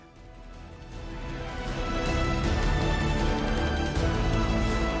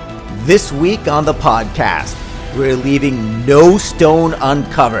This week on the podcast, we're leaving no stone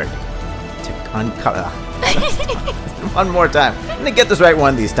uncovered. To uncover. One more time. I'm going to get this right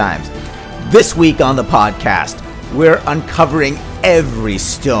one of these times. This week on the podcast, we're uncovering every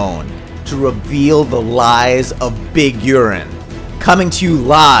stone to reveal the lies of Big Urine. Coming to you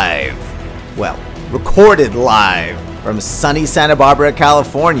live, well, recorded live from sunny Santa Barbara,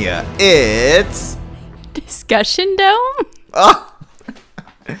 California, it's... Discussion Dome? Oh,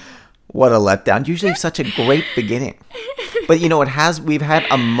 what a letdown. Usually such a great beginning. But you know, we've had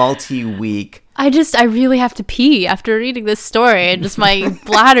a multi-week... I really have to pee after reading this story. Just my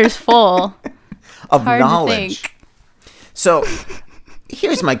bladder's full. Of Hard knowledge. to think. So,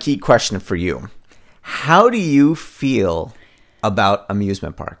 here's my key question for you. How do you feel about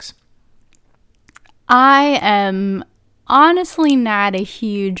amusement parks? I am honestly not a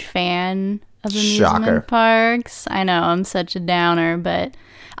huge fan of amusement parks. I know, I'm such a downer, but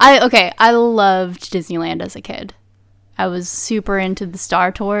I loved Disneyland as a kid. I was super into the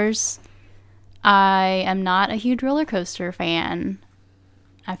Star Tours. I am not a huge roller coaster fan.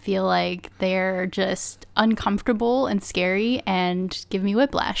 I feel like they're just uncomfortable and scary and give me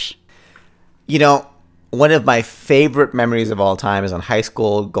whiplash. You know, one of my favorite memories of all time is in high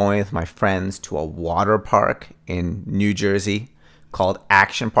school going with my friends to a water park in New Jersey called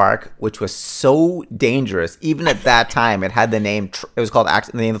Action Park, which was so dangerous. Even at that time, it had the name, it was called,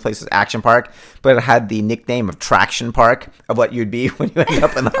 the name of the place was Action Park, but it had the nickname of Traction Park, of what you'd be when you end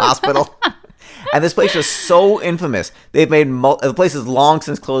up in the hospital. And this place was so infamous. They've made, the place is long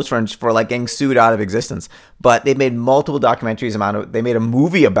since closed for like getting sued out of existence, but they made multiple documentaries they made a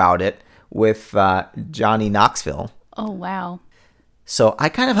movie about it with Johnny Knoxville. Oh, wow. So I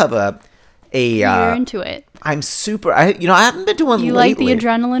kind of have You're into it. I'm super. I haven't been to one lately. You like the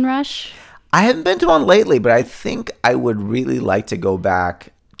adrenaline rush? I haven't been to one lately, but I think I would really like to go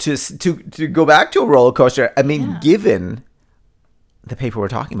back to go back to a roller coaster. I mean, given the paper we're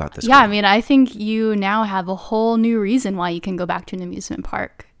talking about this week. I mean, I think you now have a whole new reason why you can go back to an amusement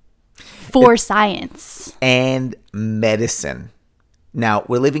park. For science. And medicine. Now,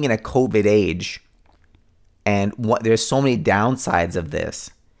 we're living in a COVID age, and there's so many downsides of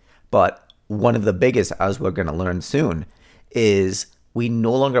this, but one of the biggest, as we're going to learn soon, is we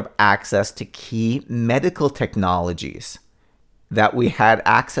no longer have access to key medical technologies that we had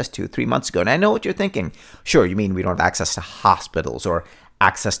access to 3 months ago. And I know what you're thinking. Sure, you mean we don't have access to hospitals or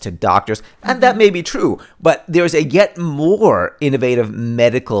access to doctors. And that may be true. But there's a yet more innovative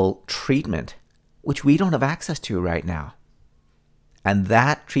medical treatment, which we don't have access to right now. And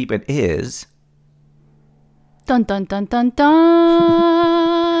that treatment is... Dun, dun, dun, dun,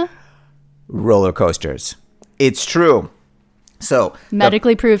 dun. Roller coasters. It's true. So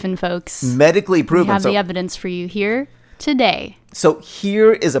medically proven, folks. Medically proven. We have the evidence for you here today. So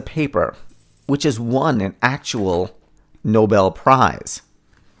here is a paper which has won an actual Nobel Prize.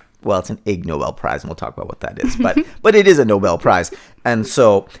 Well, it's an Ig Nobel Prize, and we'll talk about what that is. But it is a Nobel Prize. And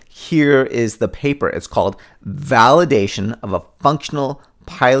so here is the paper. It's called Validation of a Functional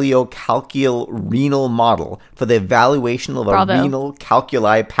Paleocalcial Renal Model for the Evaluation of a Renal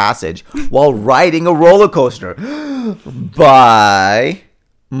Calculi Passage While Riding a Roller Coaster by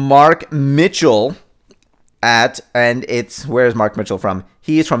Mark Mitchell where's Mark Mitchell from?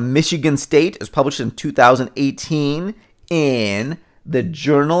 He is from Michigan State. It was published in 2018 in the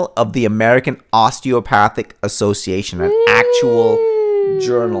Journal of the American Osteopathic Association, an actual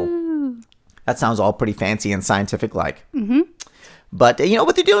journal. That sounds all pretty fancy and scientific-like. Mm-hmm. But,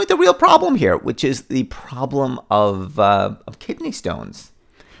 but they're dealing with the real problem here, which is the problem of kidney stones.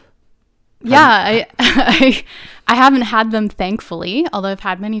 Yeah, I haven't had them, thankfully, although I've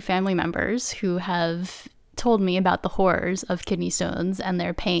had many family members who have told me about the horrors of kidney stones and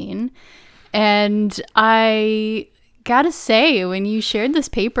their pain. And I gotta say, when you shared this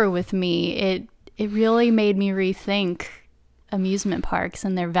paper with me, it really made me rethink amusement parks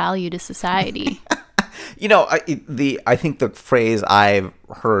and their value to society. I think the phrase I've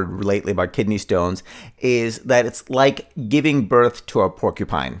heard lately about kidney stones is that it's like giving birth to a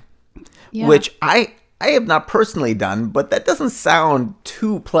porcupine, which I have not personally done, but that doesn't sound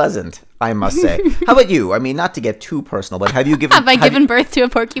too pleasant, I must say. How about you? I mean, not to get too personal, but have you given... Have I given birth to a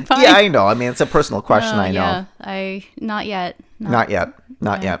porcupine? Yeah, I know. I mean, it's a personal question, I know. Yeah, not yet. Not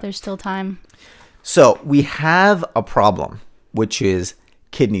yet. There's still time. So we have a problem, which is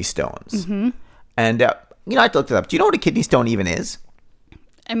kidney stones. Mm-hmm. And, I looked it up. Do you know what a kidney stone even is?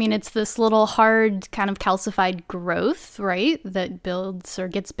 I mean, it's this little hard kind of calcified growth, right? That builds or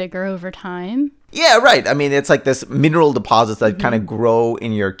gets bigger over time. Yeah, right. I mean, it's like this mineral deposits that kind of grow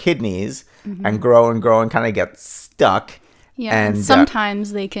in your kidneys and grow and kind of get stuck. Yeah, and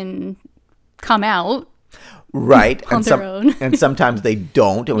sometimes they can come out. Right. On their own. And sometimes they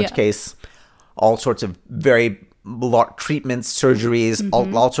don't, in which case all sorts of treatments, surgeries,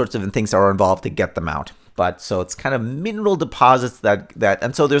 all sorts of things are involved to get them out. But so it's kind of mineral deposits that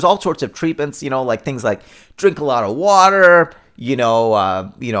and so there's all sorts of treatments, like things like drink a lot of water,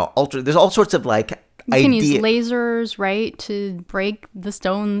 there's all sorts of you can use lasers, right, to break the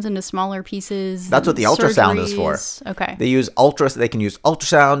stones into smaller pieces. That's what the ultrasound is for. Okay. They can use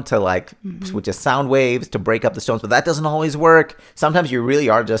ultrasound to which is sound waves to break up the stones, but that doesn't always work. Sometimes you really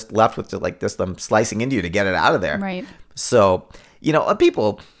are just left with them slicing into you to get it out of there. Right. So,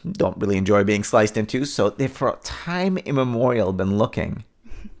 people don't really enjoy being sliced into, so they've for time immemorial been looking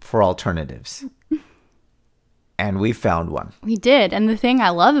for alternatives. And we found one. We did. And the thing I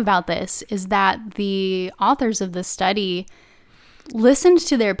love about this is that the authors of the study listened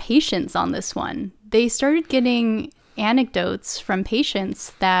to their patients on this one. They started getting anecdotes from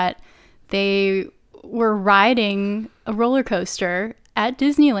patients that they were riding a roller coaster at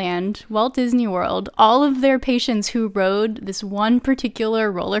Disneyland, Walt Disney World. All of their patients who rode this one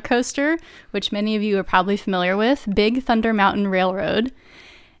particular roller coaster, which many of you are probably familiar with, Big Thunder Mountain Railroad.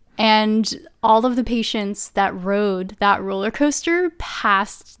 And all of the patients that rode that roller coaster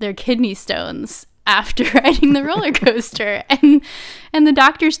passed their kidney stones after riding the roller coaster. And the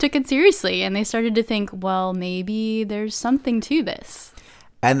doctors took it seriously, and they started to think, well, maybe there's something to this.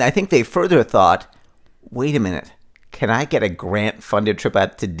 And I think they further thought, wait a minute, can I get a grant-funded trip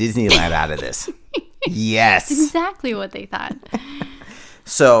out to Disneyland out of this? Yes. That's exactly what they thought.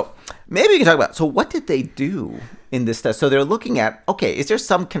 So maybe we can talk about, so what did they do in this test? So they're looking at, okay, is there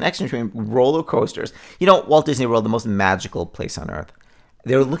some connection between roller coasters? Walt Disney World, the most magical place on earth.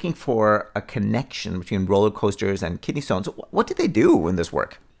 They're looking for a connection between roller coasters and kidney stones. What did they do in this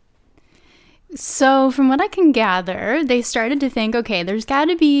work? So from what I can gather, they started to think, okay, there's got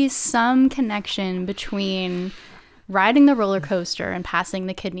to be some connection between riding the roller coaster and passing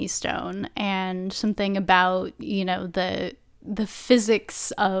the kidney stone, and something about, the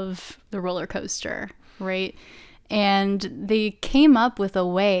physics of the roller coaster, right? And they came up with a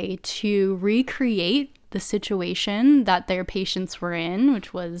way to recreate the situation that their patients were in,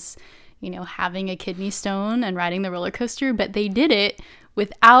 which was, having a kidney stone and riding the roller coaster, but they did it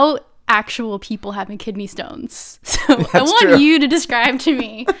without actual people having kidney stones. So I want you to describe to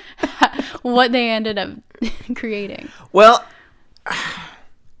me what they ended up creating. Well,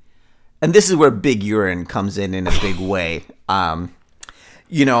 and this is where big urine comes in a big way.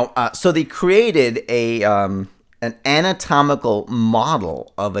 So they created an anatomical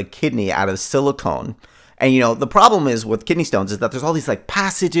model of a kidney out of silicone. And, the problem is with kidney stones is that there's all these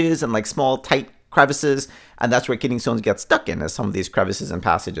passages and small tight crevices, and that's where kidney stones get stuck in, as some of these crevices and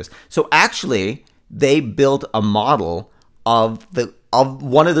passages. So actually, they built a model of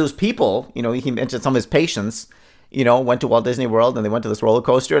one of those people. He mentioned some of his patients, went to Walt Disney World and they went to this roller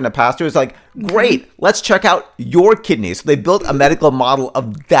coaster, and the pastor was like, great, let's check out your kidneys. So they built a medical model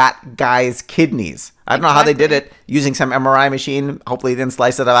of that guy's kidneys. I don't know how they did it, using some MRI machine. Hopefully they didn't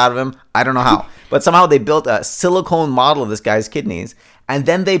slice it out of him. I don't know how. But somehow they built a silicone model of this guy's kidneys, and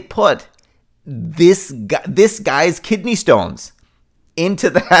then they put this guy's kidney stones into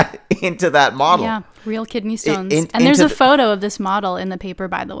that model. Yeah, real kidney stones. And there's a photo of this model in the paper,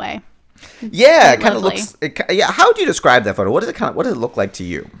 by the way. Yeah, it kind of looks. How would you describe that photo? What does it look like to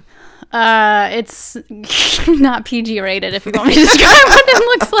you? It's not PG rated, if you want me to describe what it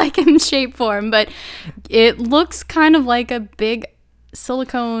looks like in shape form, but it looks kind of like a big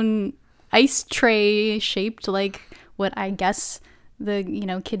silicone ice tray shaped like what I guess the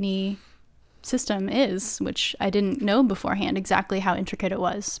kidney system is, which I didn't know beforehand exactly how intricate it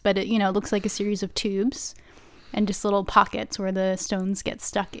was, but it looks like a series of tubes and just little pockets where the stones get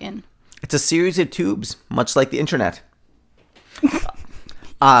stuck in. It's a series of tubes, much like the internet.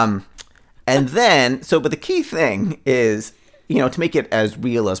 And then, but the key thing is, to make it as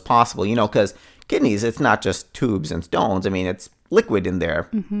real as possible, because kidneys, it's not just tubes and stones. I mean, it's liquid in there.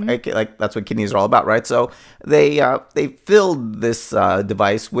 Mm-hmm. Like that's what kidneys are all about, right? So they filled this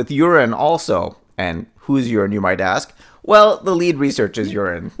device with urine also. And whose urine, you might ask? Well, the lead researcher's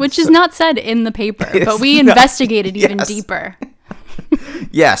urine. Which is not said in the paper, but we investigated even deeper.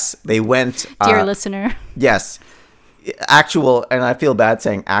 Yes, they went... Dear listener. Yes. And I feel bad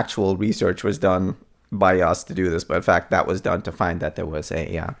saying actual research was done by us to do this, but in fact, that was done to find that there was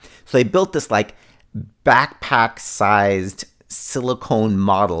so they built this backpack-sized silicone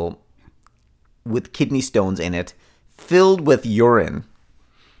model with kidney stones in it, filled with urine.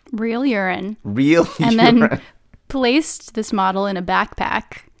 Real urine. And then placed this model in a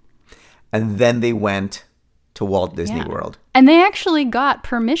backpack. And then they went to Walt Disney World. And they actually got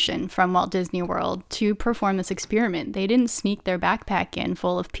permission from Walt Disney World to perform this experiment. They didn't sneak their backpack in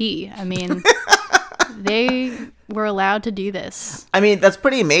full of pee. I mean, they were allowed to do this. I mean, that's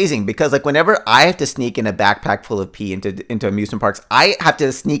pretty amazing because like whenever I have to sneak in a backpack full of pee into amusement parks, I have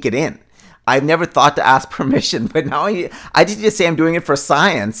to sneak it in. I've never thought to ask permission, but now I just say I'm doing it for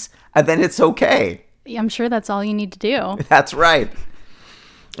science, and then it's okay. I'm sure that's all you need to do. That's right.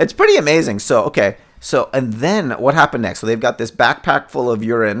 It's pretty amazing. So, okay. So, and then what happened next? So they've got this backpack full of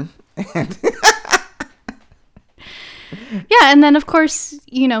urine. And yeah, and then of course,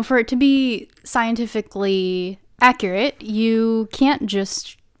 you know, for it to be scientifically accurate, you can't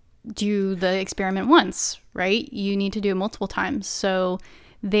just do the experiment once, right? You need to do it multiple times. So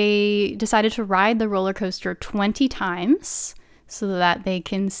they decided to ride the roller coaster 20 times so that they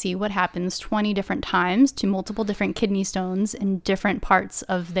can see what happens 20 different times to multiple different kidney stones in different parts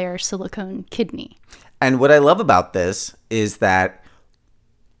of their silicone kidney. And what I love about this is that,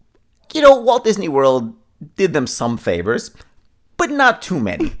 you know, Walt Disney World did them some favors, but not too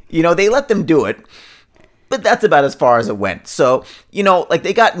many. You know, they let them do it, but that's about as far as it went. So, you know, like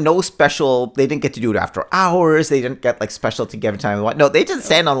they got no special, they didn't get to do it after hours. They didn't get like specialty given time. No, they just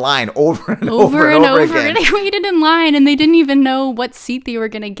stand on line over and over again. They waited in line and they didn't even know what seat they were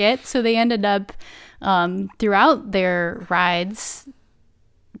going to get. So they ended up throughout their rides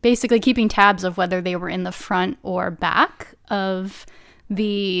basically keeping tabs of whether they were in the front or back of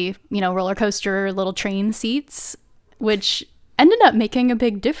the, you know, roller coaster little train seats, which ended up making a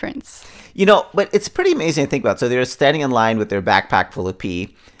big difference. You know, but it's pretty amazing to think about. So they're standing in line with their backpack full of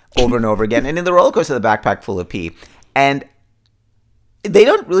pee over and over again. And in the roller coaster, the backpack full of pee. And they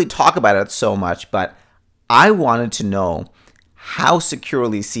don't really talk about it so much, but I wanted to know how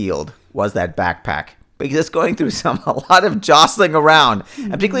securely sealed was that backpack? Because it's going through a lot of jostling around.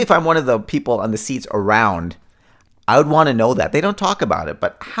 And particularly if I'm one of the people on the seats around, I would want to know that. They don't talk about it,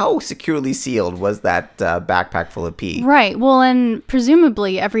 but how securely sealed was that backpack full of pee? Right. Well, and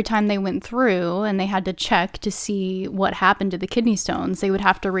presumably every time they went through and they had to check to see what happened to the kidney stones, they would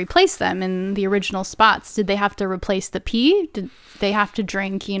have to replace them in the original spots. Did they have to replace the pee? Did they have to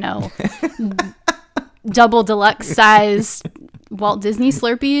drink, you know, double deluxe size Walt Disney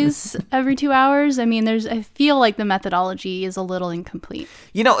Slurpees every 2 hours? I mean, I feel like the methodology is a little incomplete.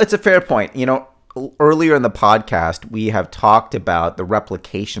 You know, it's a fair point. You know, earlier in the podcast, we have talked about the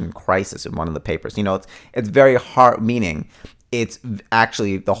replication crisis in one of the papers. You know, it's very hard, meaning it's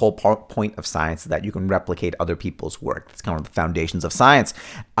actually the whole point of science is that you can replicate other people's work. It's kind of the foundations of science.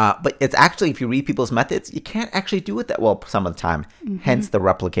 But it's actually, if you read people's methods, you can't actually do it that well some of the time, hence the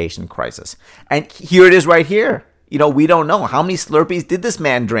replication crisis. And here it is right here. You know, we don't know. How many Slurpees did this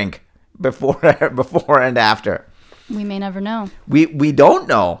man drink before and after? We may never know. We don't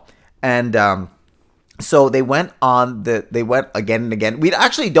know. And so they went again and again. We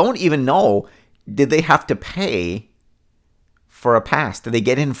actually don't even know, did they have to pay for a pass? Did they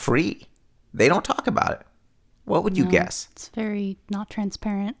get in free? They don't talk about it. What would you guess? It's very not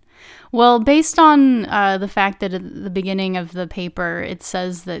transparent. Well, based on the fact that at the beginning of the paper, it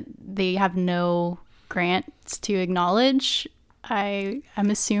says that they have no grants to acknowledge, I'm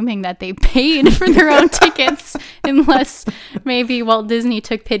assuming that they paid for their own tickets, unless maybe Walt Disney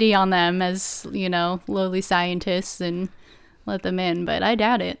took pity on them as, you know, lowly scientists and let them in, but I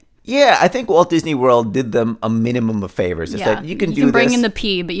doubt it. Yeah, I think Walt Disney World did them a minimum of favors. It's like, you can bring in the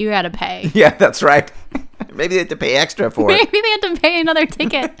pee, but you gotta pay. Yeah, that's right. Maybe they had to pay extra for it. Maybe they had to pay another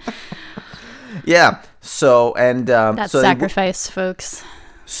ticket. Yeah, so, and... that's sacrifice, folks.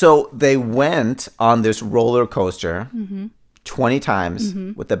 So they went on this roller coaster 20 times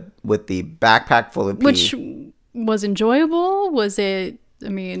with the backpack full of pee. Which was enjoyable? Was it, I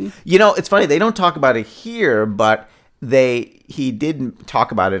mean... You know, it's funny. They don't talk about it here, but he did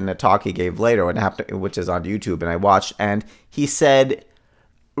talk about it in a talk he gave later, which is on YouTube, and I watched. And he said,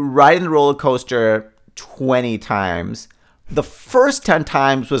 riding the roller coaster 20 times, the first 10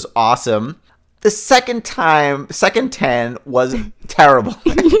 times was awesome. The second 10 was terrible.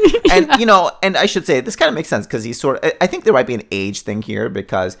 And, you know, and I should say, this kind of makes sense because I think there might be an age thing here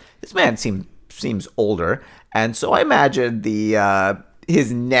because this man seems older. And so I imagine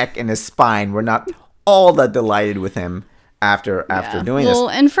his neck and his spine were not all that delighted with him after doing this. Well,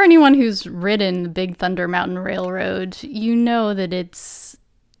 and for anyone who's ridden the Big Thunder Mountain Railroad, you know that it's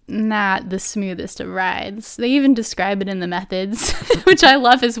not the smoothest of rides. They even describe it in the methods, which I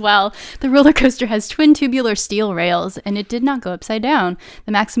love as well. The roller coaster has twin tubular steel rails, and it did not go upside down.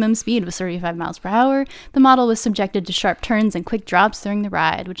 The maximum speed was 35 miles per hour. The model was subjected to sharp turns and quick drops during the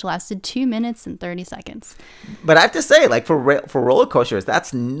ride, which lasted 2 minutes and 30 seconds. But I have to say, like, for roller coasters,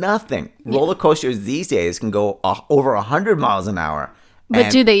 that's nothing. Yeah. Roller coasters these days can go over 100 miles an hour. But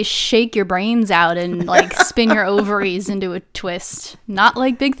do they shake your brains out and like spin your ovaries into a twist? Not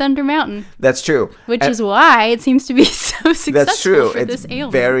like Big Thunder Mountain. That's true. Which is why it seems to be so successful. That's true. For it's this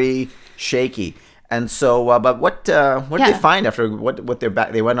ailment. Very shaky. And so, but what did they find after what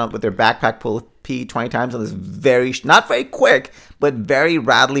they went on with their backpack pull pee 20 times on this very not very quick but very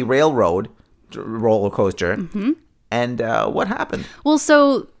rattly roller coaster. Mm-hmm. And what happened? Well,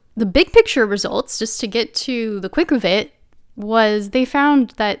 so the big picture results, just to get to the quick of it, was they found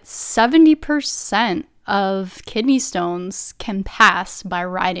that 70% of kidney stones can pass by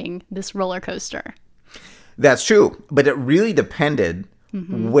riding this roller coaster. That's true, but it really depended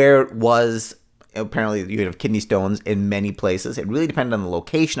where it was. Apparently, you have kidney stones in many places. It really depended on the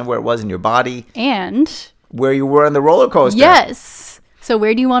location of where it was in your body. And where you were on the roller coaster. Yes. So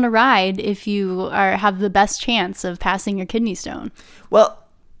where do you want to ride if you have the best chance of passing your kidney stone? Well,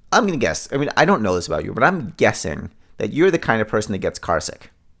 I'm going to guess. I mean, I don't know this about you, but I'm guessing that you're the kind of person that gets carsick.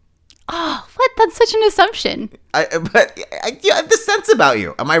 Oh, what? That's such an assumption. I have this sense about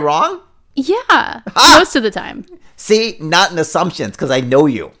you. Am I wrong? Yeah, most of the time. See, not in assumptions, because I know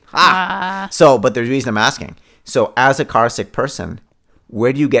you. So, but there's a reason I'm asking. So, as a carsick person,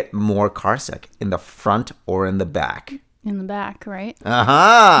 where do you get more carsick? In the front or in the back? In the back, right?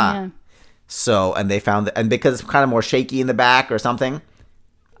 Yeah. So, and they found that, and because it's kind of more shaky in the back or something,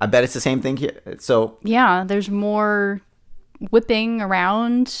 I bet it's the same thing here. So yeah, there's more whipping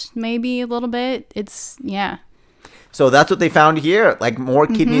around, maybe a little bit. So that's what they found here. Like more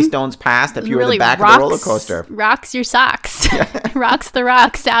kidney stones passed if you were in the back of the roller coaster. Rocks your socks. Rocks the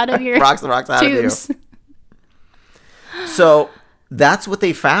rocks out of your rocks the rocks out tubes. Of you. So that's what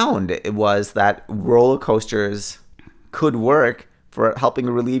they found. It was that roller coasters could work for helping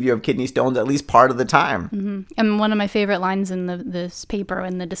relieve you of kidney stones at least part of the time. Mm-hmm. And one of my favorite lines in this paper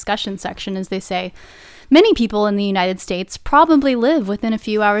in the discussion section is they say, many people in the United States probably live within a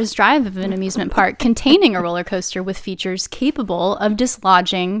few hours' drive of an amusement park containing a roller coaster with features capable of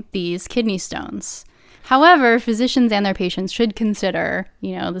dislodging these kidney stones. However, physicians and their patients should consider,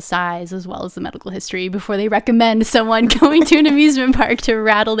 the size as well as the medical history before they recommend someone going to an amusement park to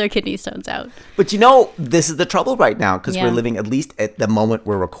rattle their kidney stones out. But this is the trouble right now because we're living, at least at the moment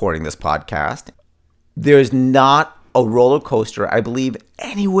we're recording this podcast, there's not a roller coaster, I believe,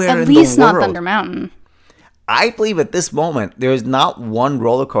 anywhere in the world. At least not Thunder Mountain. I believe at this moment there's not one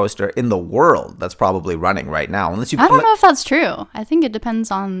roller coaster in the world that's probably running right now. I don't know if that's true. I think it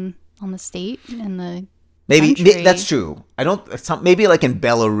depends on the state and the maybe country. That's true. Maybe like in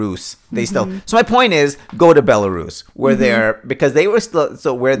Belarus they still. So my point is, go to Belarus where they're because they were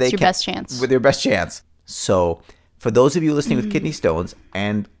still where they your best chance with their best chance. So for those of you listening with kidney stones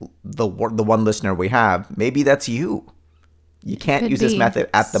and the one listener we have, maybe that's you. You can't use this method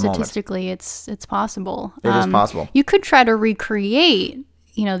at the moment. Statistically, it's possible. It is possible. You could try to recreate,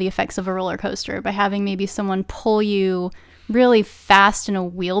 the effects of a roller coaster by having maybe someone pull you really fast in a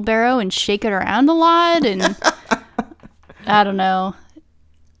wheelbarrow and shake it around a lot and, I don't know,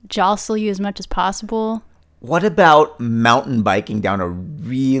 jostle you as much as possible. What about mountain biking down a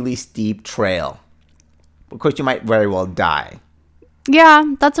really steep trail? Of course, you might very well die. Yeah,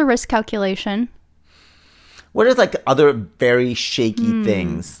 that's a risk calculation. What are like other very shaky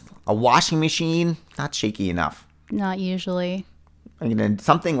things? A washing machine? Not shaky enough. Not usually.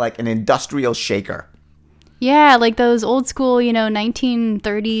 Something like an industrial shaker. Yeah, like those old school,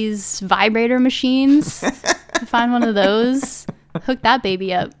 1930s vibrator machines. Find one of those. Hook that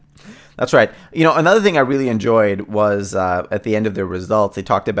baby up. That's right. Another thing I really enjoyed was at the end of their results, they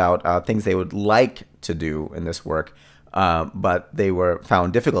talked about things they would like to do in this work, but they were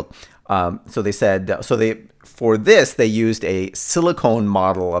found difficult. So they said, for this, they used a silicone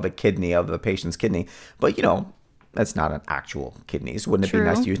model of a patient's kidney. But, that's not an actual kidney. So wouldn't it be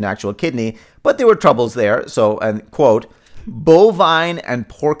nice to use an actual kidney? But there were troubles there. So, and quote, bovine and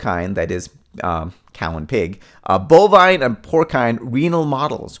porcine, that is cow and pig, bovine and porcine renal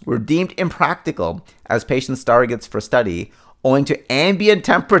models were deemed impractical as patient surrogates for study owing to ambient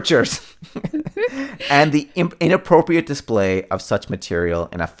temperatures and the inappropriate display of such material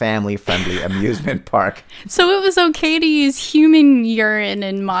in a family-friendly amusement park. So it was okay to use human urine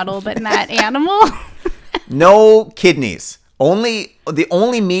and model, but not animal? No kidneys. The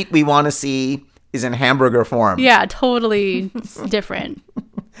only meat we want to see is in hamburger form. Yeah, totally different.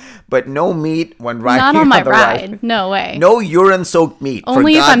 But no meat when riding Not on my the ride. No way. No urine-soaked meat.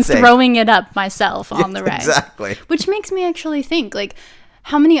 Only for if God's I'm sake. throwing it up myself on the ride. Exactly. Which makes me actually think, like,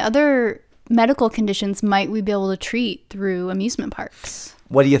 how many other medical conditions might we be able to treat through amusement parks?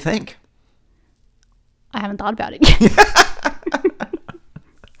 What do you think? I haven't thought about it yet.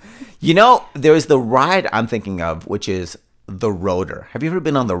 You know, there's the ride I'm thinking of, which is the rotor. Have you ever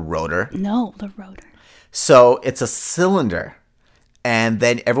been on the rotor? No, the rotor. So it's a cylinder, and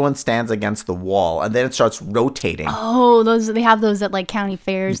then everyone stands against the wall, and then it starts rotating. Oh, they have those at like county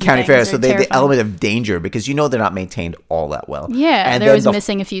fairs. County fairs, so they they the element of danger because you know they're not maintained all that well. Yeah, and there was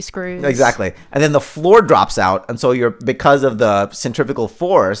missing a few screws. Exactly, and then the floor drops out, and so because of the centrifugal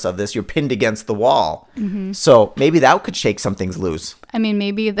force of this, you're pinned against the wall. Mm-hmm. So maybe that could shake some things loose. I mean,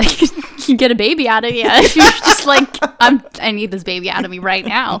 maybe they can get a baby out of you if you're just like, I need this baby out of me right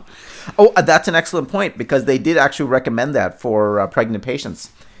now. Oh, that's an excellent point because they did actually recommend that for pregnant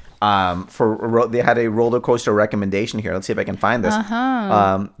patients. They had a roller coaster recommendation here. Let's see if I can find this.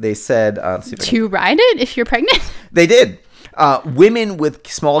 They said to ride it if you're pregnant. They did. Women with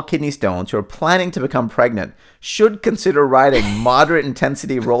small kidney stones who are planning to become pregnant should consider riding moderate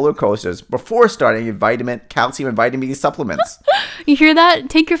intensity roller coasters before starting calcium and vitamin D supplements. You hear that?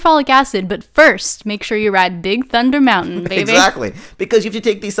 Take your folic acid, but first make sure you ride Big Thunder Mountain, baby. Exactly. Because if you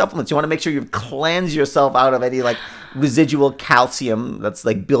take these supplements, you want to make sure you cleanse yourself out of any like residual calcium that's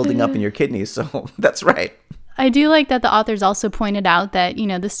like building up in your kidneys. So that's right. I do like that the authors also pointed out that,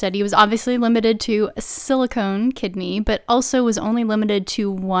 the study was obviously limited to a silicone kidney, but also was only limited to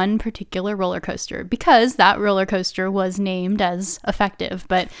one particular roller coaster because that roller coaster was named as effective.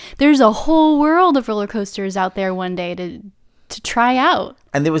 But there's a whole world of roller coasters out there one day to try out.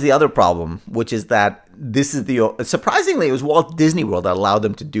 And there was the other problem, which is that surprisingly, it was Walt Disney World that allowed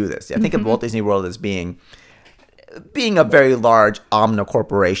them to do this. I think of Walt Disney World as being a very large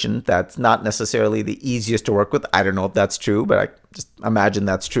omnicorporation that's not necessarily the easiest to work with. I don't know if that's true, but I just imagine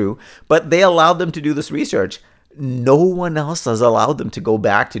that's true. But they allowed them to do this research. No one else has allowed them to go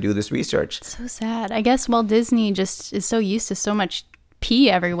back to do this research. So sad. I guess Walt Disney just is so used to so much pee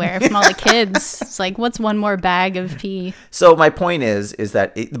everywhere from all the kids. It's like, what's one more bag of pee? So my point is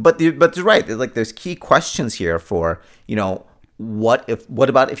that, but you're right. Like there's key questions here for, what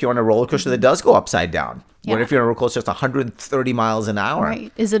about if you're on a roller coaster that does go upside down? Yeah. What if you're on a roller coaster that's 130 miles an hour?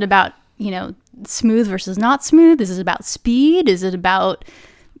 Right. Is it about, smooth versus not smooth? Is it about speed? Is it about,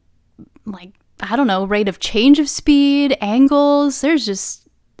 like, I don't know, rate of change of speed, angles? There's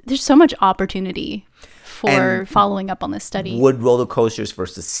so much opportunity for following up on this study. Wood roller coasters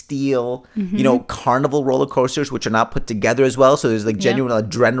versus steel, carnival roller coasters, which are not put together as well. So there's like genuine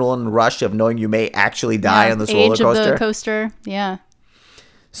adrenaline rush of knowing you may actually die on this roller coaster. Age of the coaster, yeah.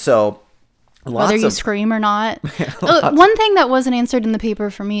 So whether you scream or not. One thing that wasn't answered in the paper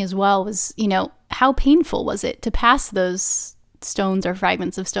for me as well was, how painful was it to pass those stones or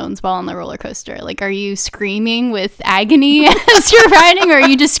fragments of stones while on the roller coaster? Like, are you screaming with agony as you're riding, or are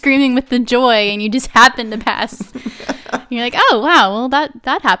you just screaming with the joy and you just happen to pass? You're like, oh wow, well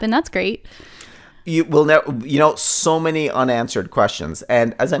that happened, that's great. You will never, so many unanswered questions.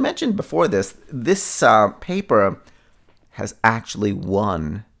 And as I mentioned before, this paper has actually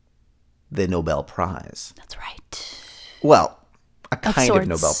won the Nobel Prize. That's right. Well, a kind of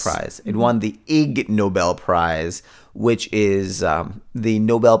Nobel Prize. It won the Ig Nobel Prize, which is the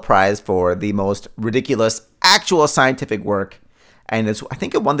Nobel Prize for the most ridiculous actual scientific work. And I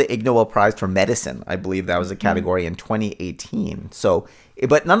think it won the Ig Nobel Prize for medicine. I believe that was a category in 2018. So,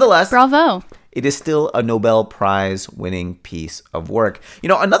 but nonetheless, bravo. It is still a Nobel Prize winning piece of work.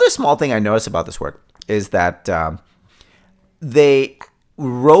 Another small thing I noticed about this work is that they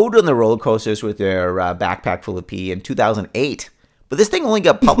rode on the roller coasters with their backpack full of pee in 2008. But this thing only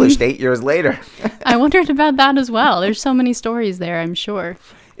got published 8 years later. I wondered about that as well. There's so many stories there, I'm sure.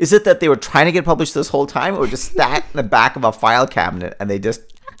 Is it that they were trying to get published this whole time, or just sat in the back of a file cabinet and they just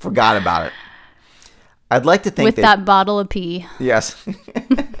forgot about it? I'd like to think with that bottle of pee. Yes.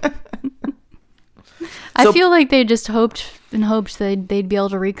 I feel like they just hoped they'd be able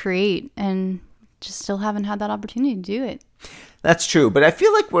to recreate, and just still haven't had that opportunity to do it. That's true, but I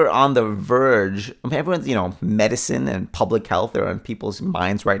feel like we're on the verge. Everyone's, medicine and public health are on people's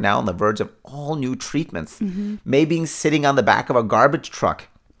minds right now, on the verge of all new treatments. Mm-hmm. Maybe sitting on the back of a garbage truck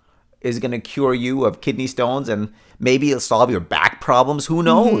is going to cure you of kidney stones, and maybe it'll solve your back problems. Who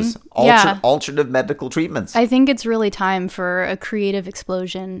knows? Mm-hmm. Alternative medical treatments. I think it's really time for a creative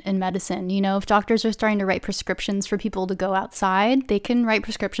explosion in medicine. If doctors are starting to write prescriptions for people to go outside, they can write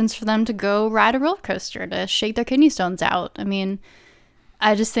prescriptions for them to go ride a roller coaster to shake their kidney stones out. I mean,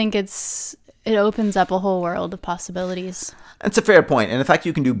 I just think it's it opens up a whole world of possibilities. That's a fair point. And in fact,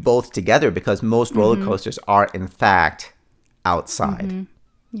 you can do both together because most roller coasters are, in fact, outside.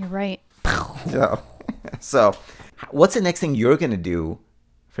 You're right. So, what's the next thing you're going to do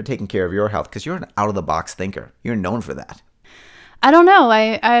for taking care of your health? Because you're an out-of-the-box thinker. You're known for that. I don't know.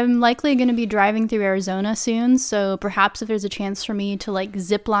 I'm likely going to be driving through Arizona soon, so perhaps if there's a chance for me to like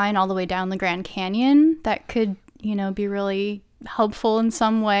zip line all the way down the Grand Canyon, that could, be really helpful in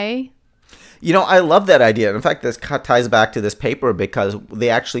some way. I love that idea. In fact, this ties back to this paper because they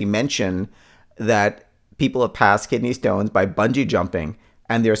actually mention that people have passed kidney stones by bungee jumping,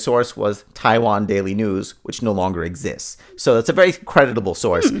 and their source was Taiwan Daily News, which no longer exists. So it's a very creditable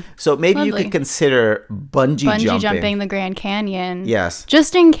source. So maybe you could consider bungee jumping the Grand Canyon. Yes.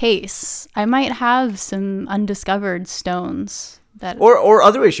 Just in case. I might have some undiscovered stones. Or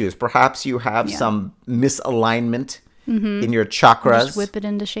other issues. Perhaps you have some misalignment in your chakras. Just whip it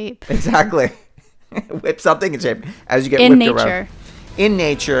into shape. Exactly. Whip something in shape as you get whipped around. Nature. In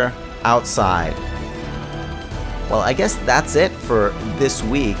nature, outside. Well, I guess that's it for this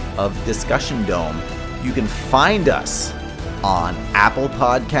week of Discussion Dome. You can find us on Apple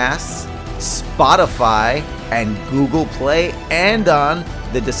Podcasts, Spotify, and Google Play, and on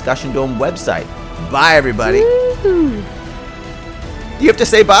the Discussion Dome website. Bye, everybody. Woo-hoo. You have to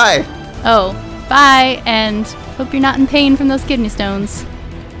say bye. Oh, bye, and hope you're not in pain from those kidney stones.